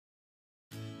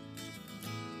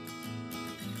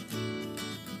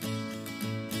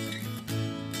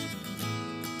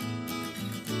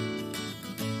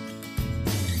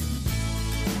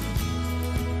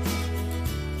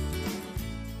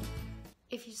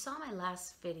you saw my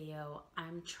last video,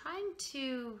 I'm trying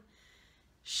to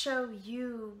show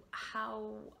you how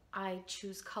I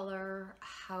choose color,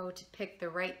 how to pick the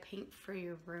right paint for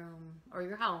your room or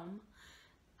your home,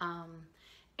 and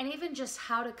even just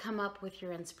how to come up with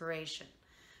your inspiration.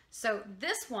 So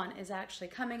this one is actually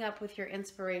coming up with your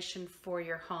inspiration for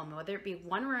your home, whether it be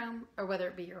one room or whether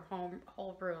it be your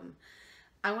whole room.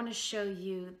 I want to show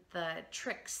you the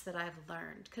tricks that I've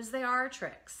learned, because they are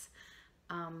tricks.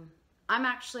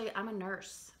 I'm a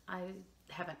nurse. I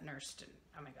haven't nursed in,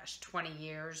 oh my gosh, 20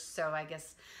 years. So I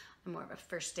guess I'm more of a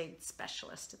first aid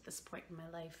specialist at this point in my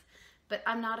life. But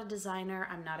I'm not a designer.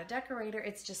 I'm not a decorator.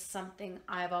 It's just something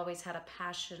I've always had a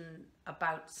passion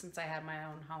about since I had my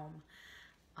own home.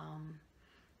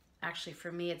 Actually,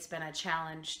 for me, it's been a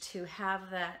challenge to have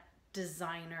that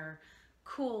designer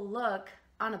cool look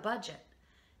on a budget,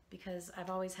 because I've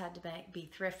always had to be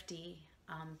thrifty.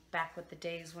 Back with the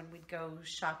days when we'd go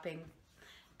shopping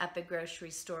at the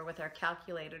grocery store with our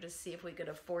calculator to see if we could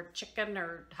afford chicken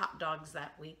or hot dogs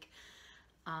that week,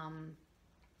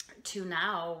 to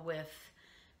now with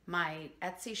my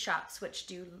Etsy shops, which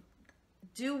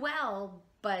do well,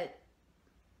 but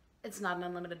it's not an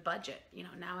unlimited budget. You know,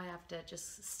 now I have to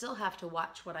still have to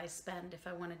watch what I spend if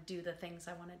I want to do the things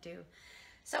I want to do.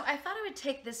 So I thought I would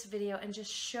take this video and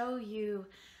just show you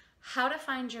how to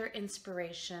find your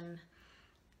inspiration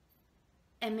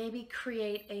and maybe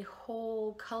create a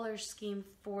whole color scheme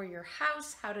for your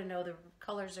house, how to know the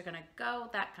colors are gonna go,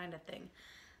 that kind of thing.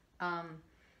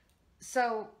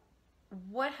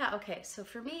 Okay, so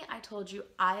for me, I told you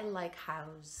I like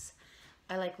house.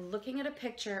 I like looking at a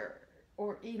picture,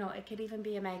 or you know, it could even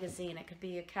be a magazine, it could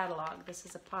be a catalog. This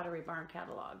is a Pottery Barn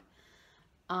catalog.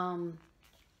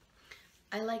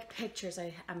 I like pictures.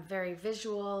 I'm very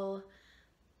visual.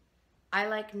 I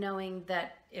like knowing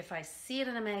that if I see it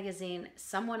in a magazine,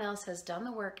 someone else has done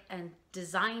the work and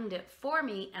designed it for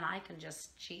me, and I can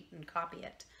just cheat and copy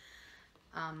it.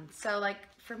 So like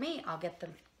for me, I'll get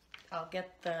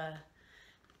the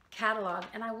catalog,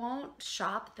 and I won't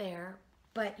shop there,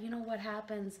 but you know what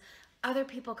happens? Other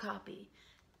people copy,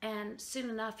 and soon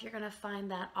enough you're gonna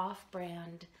find that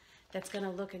off-brand that's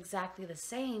gonna look exactly the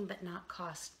same but not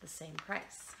cost the same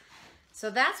price. So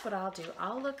that's what I'll do.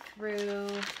 I'll look through,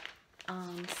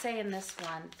 say in this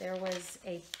one, there was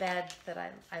a bed that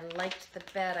I liked the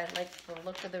bed, I liked the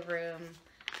look of the room.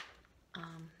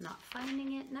 Not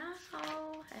finding it now.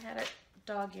 I had it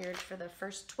dog-eared for the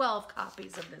first 12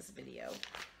 copies of this video.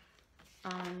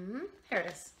 Here it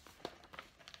is.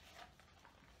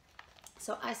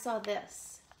 So I saw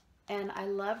this, and I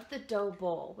loved the dough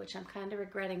bowl, which I'm kind of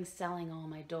regretting selling all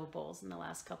my dough bowls in the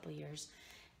last couple of years.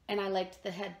 And I liked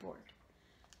the headboard.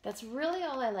 That's really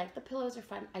all I like. The pillows are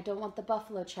fun. I don't want the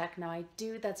buffalo check. Now I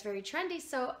do, that's very trendy.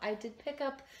 So I did pick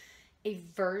up a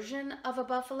version of a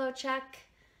buffalo check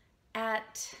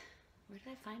at, where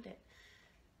did I find it?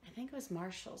 I think it was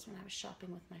Marshall's when I was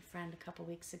shopping with my friend a couple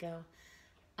weeks ago.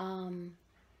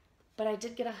 But I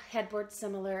did get a headboard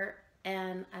similar,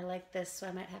 and I like this, so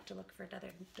I might have to look for another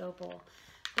dough bowl.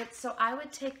 But so I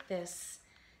would take this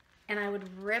and I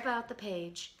would rip out the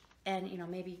page and, you know,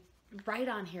 maybe write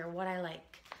on here what I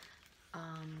like,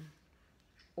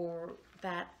 or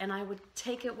that, and I would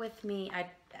take it with me. I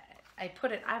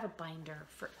have a binder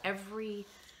for every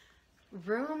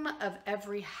room of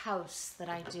every house that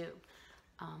I do.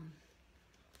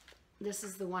 This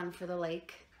is the one for the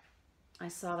lake. I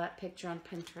saw that picture on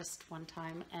Pinterest one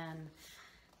time and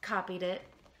copied it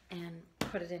and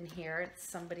put it in here. It's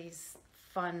somebody's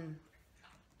fun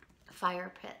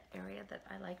fire pit area that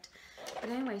I liked. But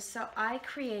anyway, so I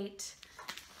create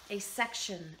a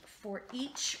section for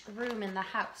each room in the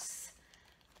house.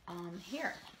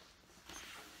 Here,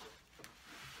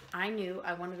 I knew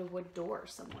I wanted a wood door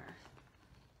somewhere.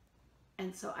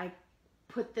 And so I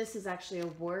put, this is actually a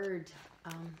Word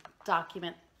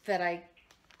document that I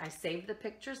saved the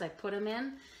pictures, I put them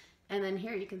in, and then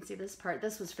here you can see this part.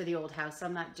 This was for the old house.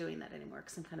 I'm not doing that anymore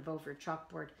because I'm kind of over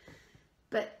chalkboard.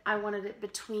 But I wanted it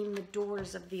between the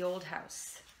doors of the old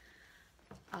house.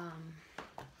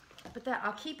 But that,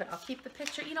 I'll keep it. I'll keep the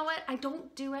picture. You know what? I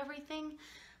don't do everything,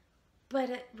 but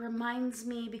it reminds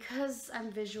me, because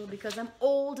I'm visual, because I'm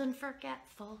old and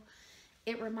forgetful,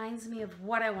 it reminds me of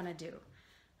what I want to do.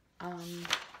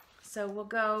 So we'll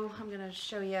go, I'm going to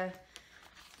show you.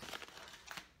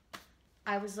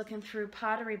 I was looking through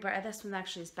Pottery Barn. This one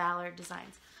actually is Ballard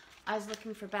Designs. I was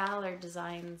looking for Ballard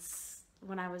Designs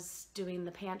when I was doing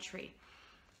the pantry.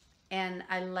 And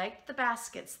I liked the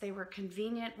baskets. They were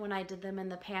convenient when I did them in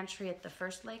the pantry at the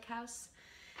first lake house.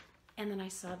 And then I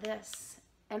saw this.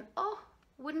 And oh,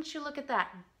 wouldn't you look at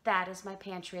that? That is my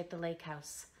pantry at the lake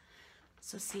house.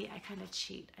 So see, I kind of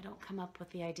cheat. I don't come up with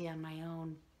the idea on my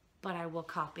own, but I will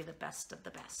copy the best of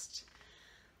the best.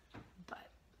 But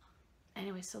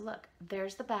anyway, so look,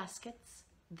 there's the baskets,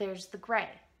 there's the gray.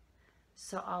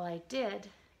 So all I did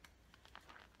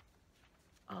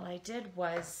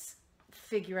was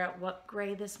figure out what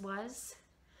gray this was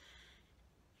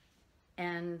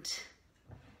and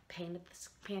painted this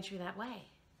pantry that way.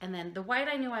 And then the white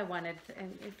I knew I wanted,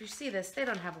 and if you see this, they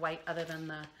don't have white other than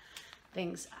the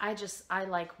things. I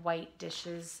like white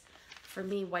dishes. For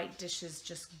me, white dishes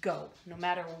just go. No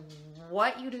matter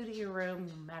what you do to your room,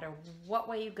 no matter what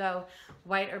way you go,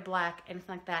 white or black,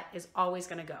 anything like that is always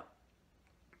gonna go.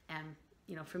 And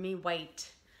you know, for me,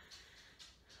 white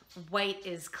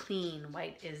is clean,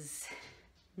 white is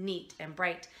neat and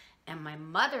bright. And my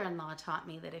mother-in-law taught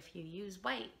me that if you use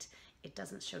white, it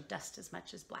doesn't show dust as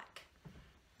much as black.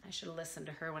 I should have listened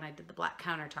to her when I did the black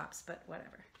countertops, but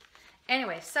whatever.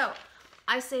 Anyway, so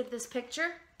I saved this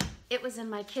picture. It was in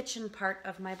my kitchen part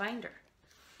of my binder.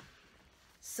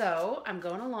 So I'm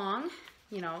going along,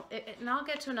 you know, and I'll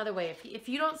get to another way. If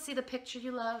you don't see the picture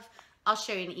you love, I'll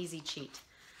show you an easy cheat.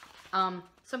 So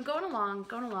I'm going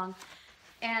along.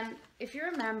 And if you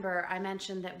remember, I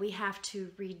mentioned that we have to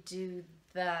redo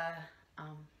the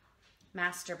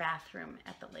master bathroom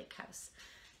at the lake house.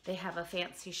 They have a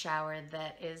fancy shower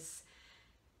that is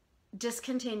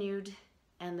discontinued,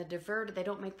 and the diverter, they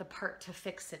don't make the part to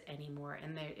fix it anymore.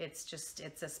 And it's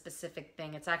a specific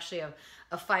thing. It's actually a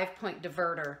 5-point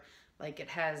diverter. Like it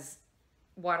has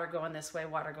water going this way,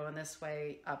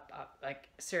 up, like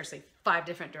seriously 5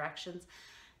 different directions.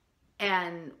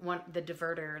 And the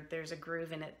diverter, there's a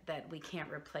groove in it that we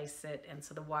can't replace it. And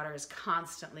so the water is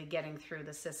constantly getting through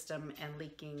the system and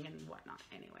leaking and whatnot.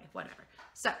 Anyway, whatever.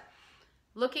 So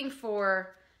looking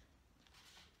for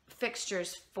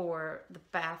fixtures for the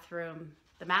bathroom,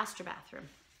 the master bathroom.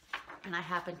 And I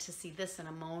happened to see this in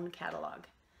a Moan catalog.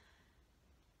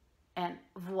 And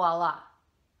voila,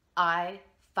 I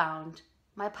found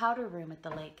my powder room at the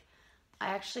lake. I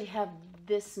actually have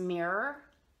this mirror.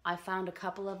 I found a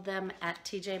couple of them at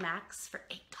TJ Maxx for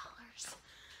 $8.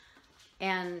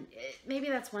 And maybe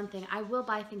that's one thing. I will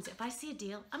buy things. If I see a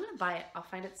deal, I'm going to buy it. I'll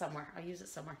find it somewhere. I'll use it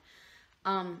somewhere.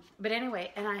 But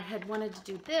anyway, and I had wanted to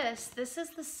do this. This is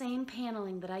the same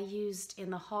paneling that I used in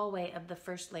the hallway of the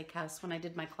first lake house when I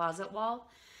did my closet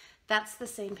wall. That's the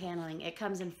same paneling. It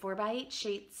comes in 4x8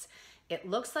 sheets. It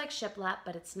looks like shiplap,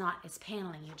 but it's not. It's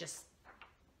paneling. You just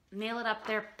nail it up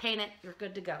there, paint it, you're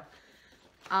good to go.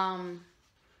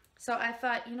 So I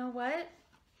thought, you know what?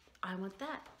 I want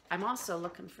that. I'm also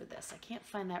looking for this. I can't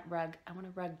find that rug. I want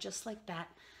a rug just like that.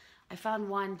 I found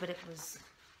one, but it was,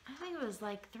 I think it was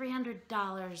like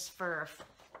 $300 for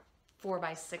a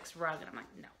 4x6 rug. And I'm like,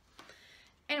 no.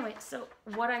 Anyway, so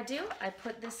what I do, I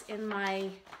put this in my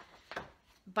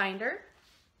binder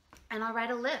and I'll write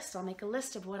a list. I'll make a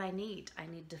list of what I need. I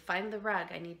need to find the rug.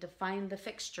 I need to find the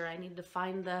fixture. I need to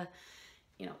find the,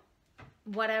 you know,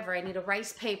 whatever. I need a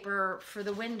rice paper for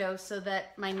the window so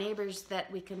that my neighbors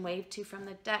that we can wave to from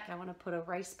the deck, I want to put a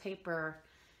rice paper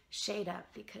shade up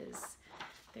because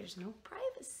there's no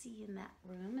privacy in that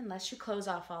room unless you close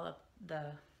off all of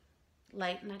the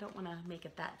light, and I don't want to make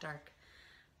it that dark.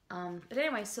 But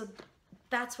anyway, so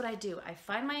that's what I do. I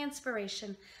find my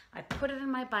inspiration, I put it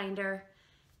in my binder,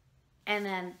 and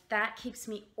then that keeps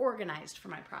me organized for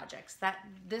my projects.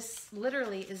 This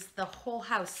literally is the whole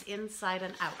house inside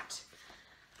and out.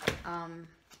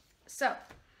 So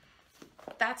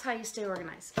that's how you stay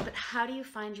organized. But how do you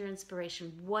find your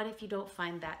inspiration? What if you don't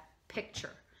find that picture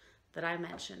that I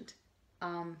mentioned?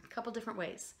 A couple different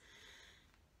ways.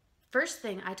 First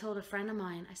thing, I told a friend of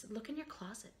mine, I said, look in your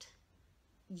closet.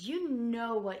 You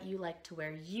know what you like to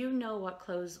wear. You know what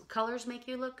colors make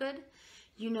you look good.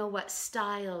 You know what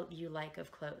style you like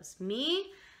of clothes. Me,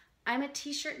 I'm a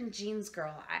t-shirt and jeans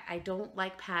girl. I don't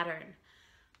like pattern.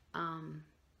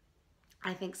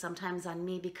 I think sometimes on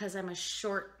me, because I'm a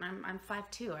short, I'm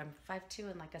 5'2". I'm 5'2"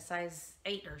 and like a size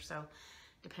 8 or so,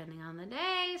 depending on the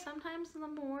day, sometimes a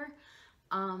little more.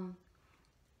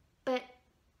 But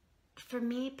for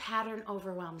me, pattern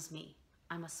overwhelms me.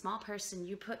 I'm a small person.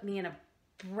 You put me in a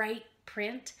bright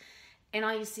print and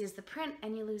all you see is the print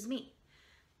and you lose me.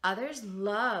 Others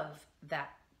love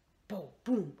that boom,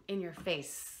 boom, in your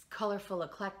face, colorful,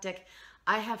 eclectic.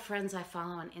 I have friends I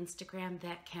follow on Instagram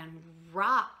that can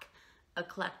rock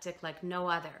eclectic like no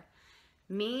other.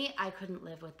 Me, I couldn't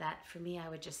live with that. For me, I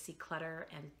would just see clutter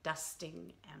and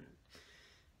dusting and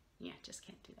yeah, just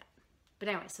can't do that. But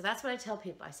anyway, so that's what I tell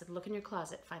people. I said, look in your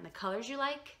closet, find the colors you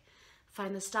like,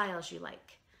 find the styles you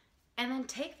like, and then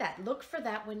take that. Look for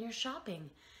that when you're shopping.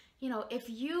 you know, if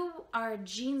you are a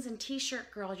jeans and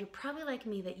t-shirt girl, you're probably like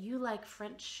me that you like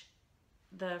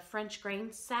the French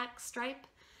grain sack stripe.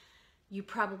 You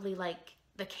probably like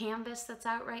the canvas that's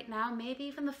out right now, maybe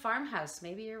even the farmhouse.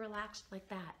 Maybe you're relaxed like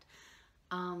that.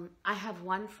 I have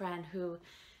one friend who,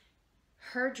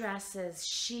 her dresses,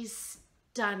 she's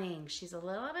stunning. She's a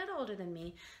little bit older than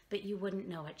me, but you wouldn't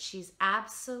know it. She's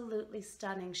absolutely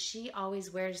stunning. She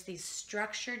always wears these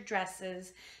structured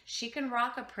dresses. She can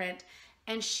rock a print,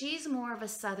 and she's more of a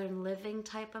Southern living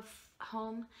type of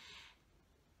home.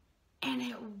 And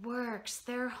it works.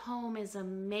 Their home is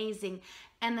amazing.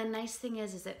 And the nice thing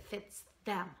is it fits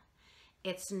them.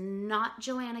 It's not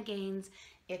Joanna Gaines.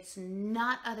 It's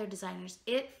not other designers.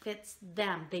 It fits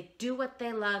them. They do what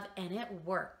they love and it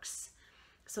works.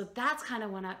 So that's kind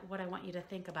of what I want you to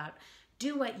think about.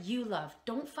 Do what you love.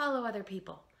 Don't follow other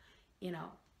people. You know,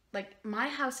 like my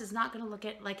house is not going to look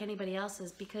like anybody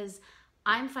else's because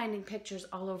I'm finding pictures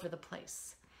all over the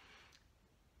place.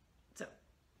 So,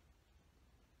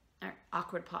 all right,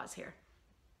 awkward pause here.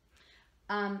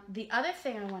 The other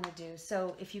thing I want to do,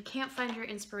 so if you can't find your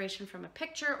inspiration from a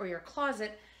picture or your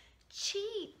closet,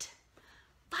 cheat.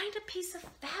 Find a piece of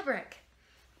fabric.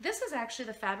 This is actually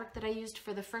the fabric that I used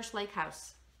for the first lake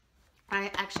house. I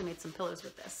actually made some pillows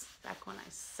with this back when I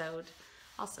sewed.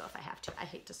 I'll sew if I have to. I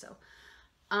hate to sew.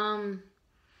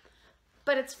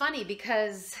 But it's funny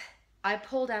because I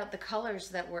pulled out the colors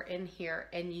that were in here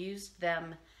and used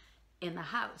them in the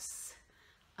house.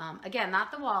 Again,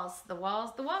 not the walls. The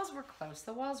walls were close.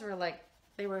 The walls were like,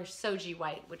 they were soji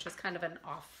white, which was kind of an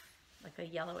off, like a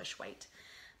yellowish white.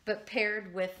 But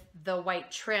paired with the white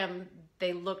trim,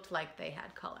 they looked like they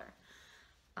had color.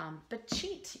 But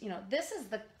cheat, you know, this is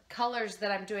the colors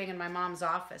that I'm doing in my mom's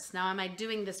office. Now, am I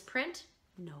doing this print?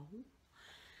 No.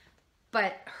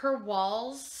 But her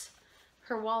wall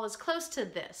is close to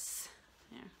this.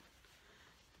 Yeah.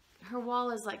 Her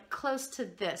wall is like close to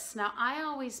this. Now, I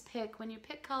always pick, when you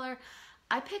pick color,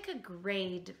 I pick a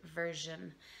grade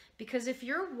version because if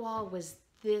your wall was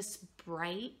this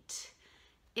bright,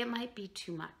 it might be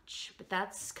too much, but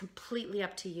that's completely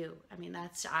up to you. I mean,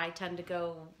 I tend to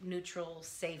go neutral,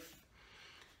 safe.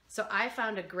 So I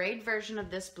found a grade version of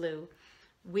this blue.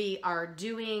 We are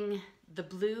doing the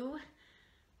blue.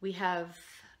 We have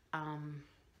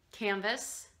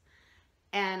canvas,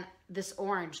 and this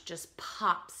orange just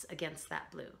pops against that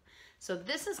blue. So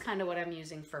this is kind of what I'm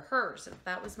using for hers.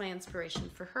 That was my inspiration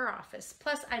for her office.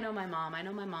 Plus, I know my mom. I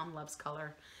know my mom loves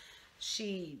color.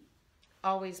 She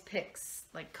always picks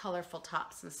like colorful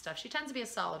tops and stuff. She tends to be a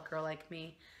solid girl like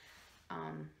me,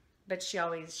 but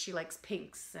she likes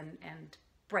pinks and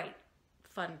bright,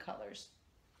 fun colors.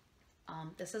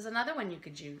 This is another one you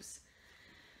could use.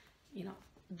 You know,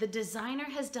 the designer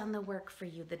has done the work for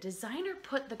you. The designer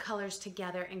put the colors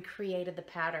together and created the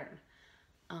pattern.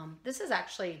 This is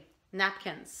actually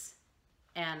napkins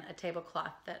and a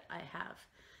tablecloth that I have.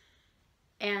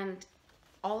 And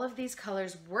all of these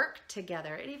colors work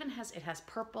together. It has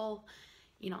purple.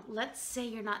 You know, let's say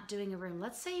you're not doing a room.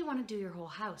 Let's say you want to do your whole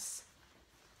house.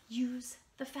 Use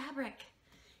the fabric.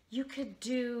 You could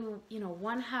do, you know,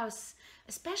 one house,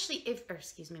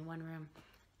 one room.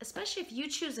 Especially if you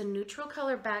choose a neutral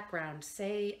color background,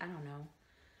 say, I don't know,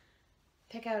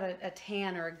 pick out a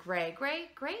tan or a gray.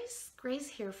 Gray's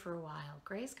here for a while.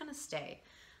 Gray's gonna stay.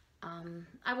 I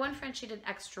have one friend, she did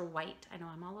extra white. I know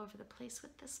I'm all over the place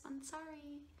with this one,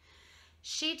 sorry.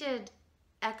 She did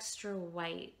extra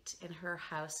white in her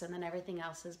house, and then everything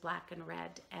else is black and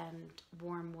red and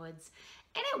warm woods.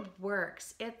 And it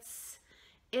works. It's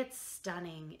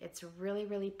stunning. It's really,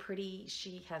 really pretty.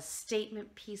 She has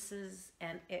statement pieces,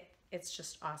 and it's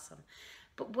just awesome.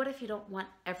 But what if you don't want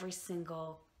every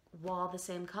single wall the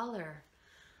same color?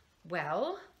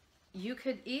 Well, you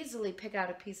could easily pick out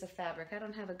a piece of fabric. I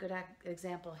don't have a good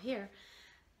example here,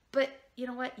 but you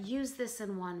know what? Use this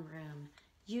in one room.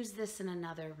 Use this in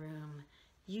another room.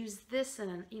 Use this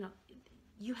in,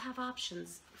 you have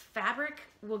options. Fabric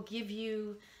will give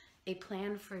you a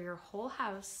plan for your whole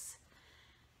house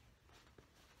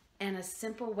and a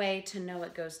simple way to know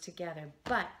it goes together.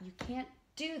 But you can't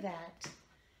do that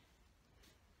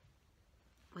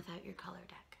without your color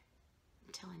deck.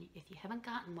 I'm telling you, if you haven't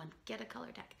gotten one, get a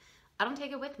color deck. I don't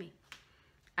take it with me.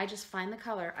 I just find the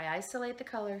color, I isolate the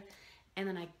color, and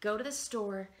then I go to the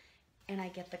store and I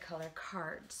get the color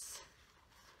cards.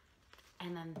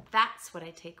 And then that's what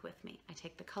I take with me. I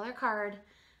take the color card,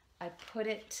 I put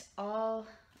it all,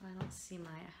 I don't see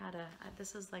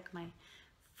this is like my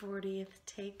 40th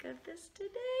take of this today.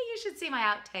 You should see my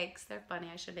outtakes. They're funny.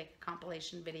 I should make a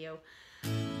compilation video.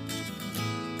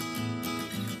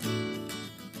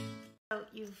 So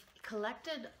you've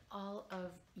collected all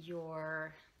of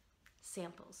your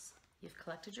samples. You've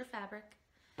collected your fabric,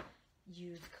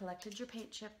 you've collected your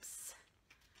paint chips,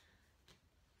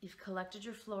 you've collected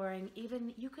your flooring.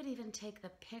 You could even take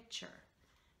the picture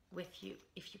with you.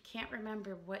 If you can't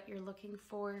remember what you're looking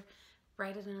for,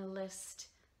 write it in a list,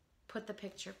 put the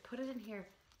picture, put it in here,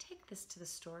 take this to the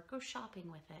store, go shopping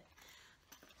with it.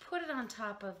 Put it on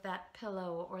top of that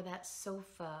pillow or that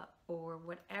sofa or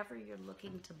whatever you're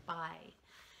looking to buy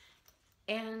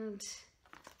and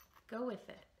go with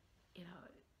it. You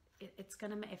know, it's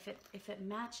gonna, if it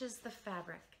matches the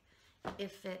fabric,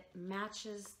 if it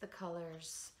matches the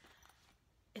colors,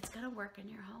 it's gonna work in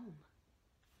your home.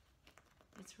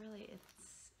 It's really,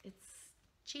 it's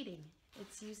cheating.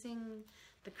 It's using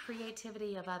the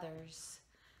creativity of others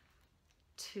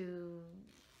to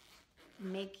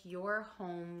make your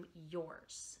home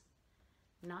yours.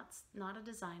 Not a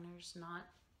designer's, not,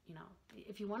 you know,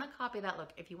 if you want to copy that look,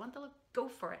 if you want the look, go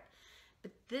for it.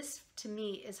 But this, to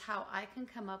me, is how I can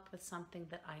come up with something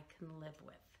that I can live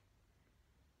with.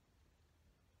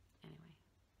 Anyway,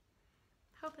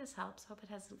 hope this helps. Hope it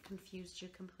hasn't confused you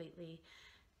completely.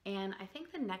 And I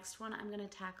think the next one I'm going to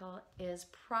tackle is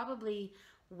probably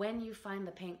when you find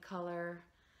the paint color,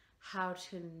 how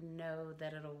to know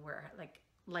that it'll work, like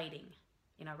lighting.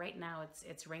 You know, right now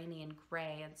it's rainy and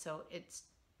gray, and so it's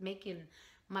making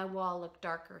my wall look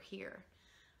darker here.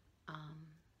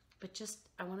 But just,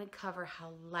 I want to cover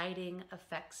how lighting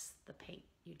affects the paint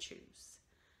you choose.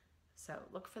 So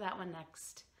look for that one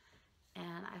next.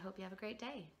 And I hope you have a great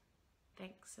day.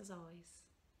 Thanks as always.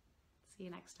 See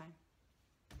you next time.